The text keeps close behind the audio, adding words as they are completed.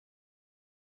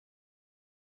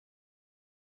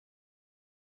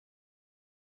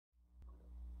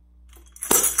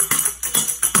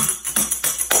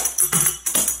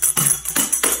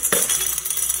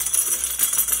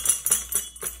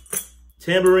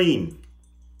Tambourine,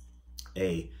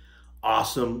 a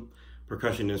awesome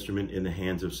percussion instrument in the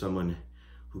hands of someone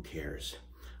who cares.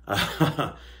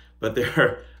 But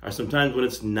there are some times when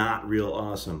it's not real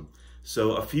awesome.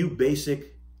 So a few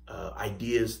basic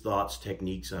ideas, thoughts,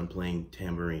 techniques on playing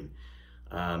tambourine.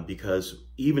 Because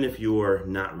even if you're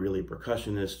not really a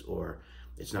percussionist or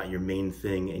it's not your main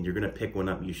thing and you're gonna pick one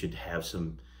up, you should have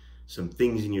some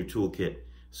things in your toolkit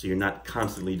so you're not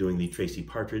constantly doing the Tracy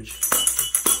Partridge,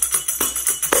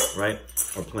 right?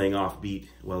 Or playing offbeat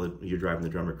while you're driving the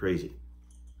drummer crazy.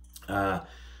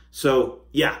 So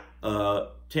yeah,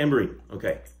 tambourine,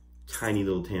 okay. Tiny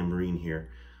little tambourine here.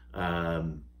 I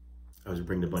was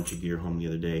bringing a bunch of gear home the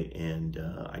other day and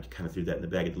I kind of threw that in the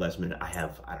bag at the last minute. I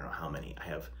don't know how many. I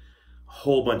have a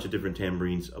whole bunch of different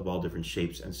tambourines of all different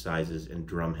shapes and sizes and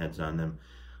drum heads on them.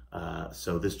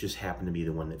 So this just happened to be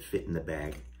the one that fit in the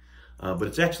bag. But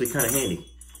it's actually kind of handy.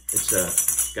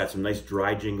 It's got some nice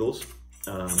dry jingles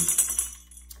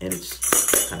and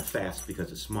it's kind of fast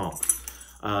because it's small.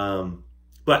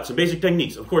 But some basic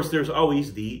techniques. Of course, there's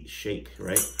always the shake,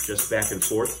 right? Just back and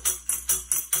forth.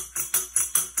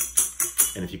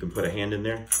 And if you can put a hand in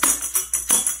there.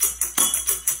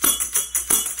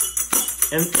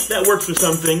 And that works for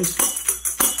some things.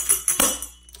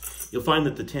 You'll find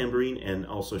that the tambourine and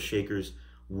also shakers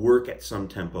work at some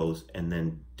tempos and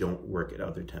then don't work at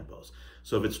other tempos.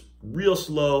 So if it's real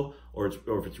slow or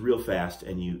if it's real fast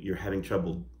and you're having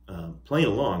trouble playing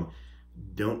along,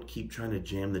 don't keep trying to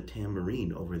jam the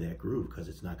tambourine over that groove because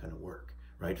it's not going to work,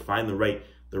 right? Find the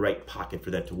right pocket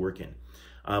for that to work in.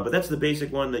 But that's the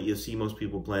basic one that you see most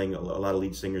people playing. A lot of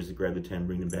lead singers that grab the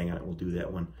tambourine and bang on it will do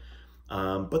that one.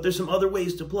 But there's some other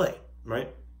ways to play,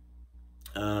 right?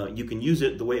 You can use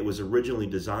it the way it was originally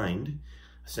designed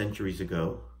centuries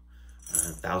ago,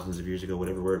 thousands of years ago,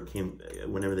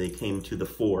 whenever they came to the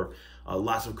fore.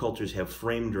 Lots of cultures have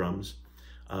frame drums,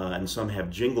 and some have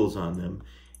jingles on them.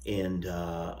 And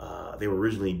they were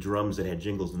originally drums that had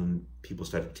jingles, and people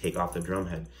started to take off the drum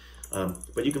head.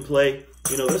 But you can play,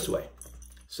 this way.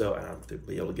 So I don't have to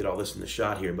be able to get all this in the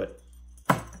shot here, but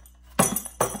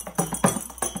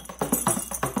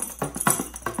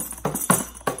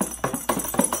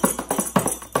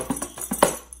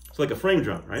it's like a frame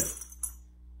drum, right?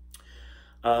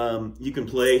 You can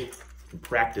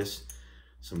practice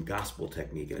some gospel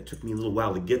technique, and it took me a little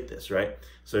while to get this, right?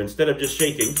 So instead of just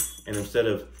shaking, and instead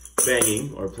of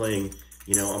banging or playing,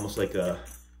 almost like a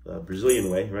Brazilian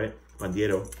way, right?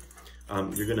 Pandeiro,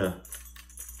 you're gonna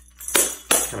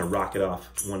kind of rock it off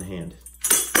one hand.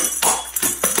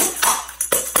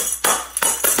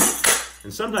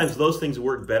 And sometimes those things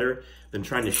work better than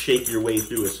trying to shake your way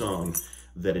through a song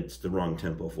that it's the wrong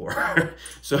tempo for.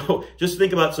 So just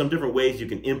think about some different ways you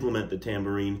can implement the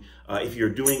tambourine. If you're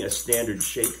doing a standard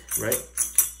shake, right?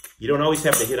 You don't always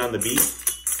have to hit on the beat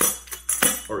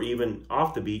or even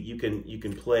off the beat. You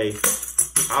can play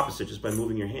opposite just by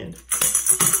moving your hand.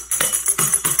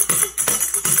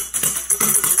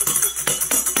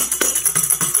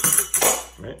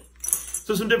 Right?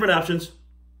 So some different options.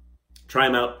 Try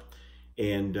them out,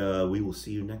 and we will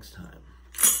see you next time.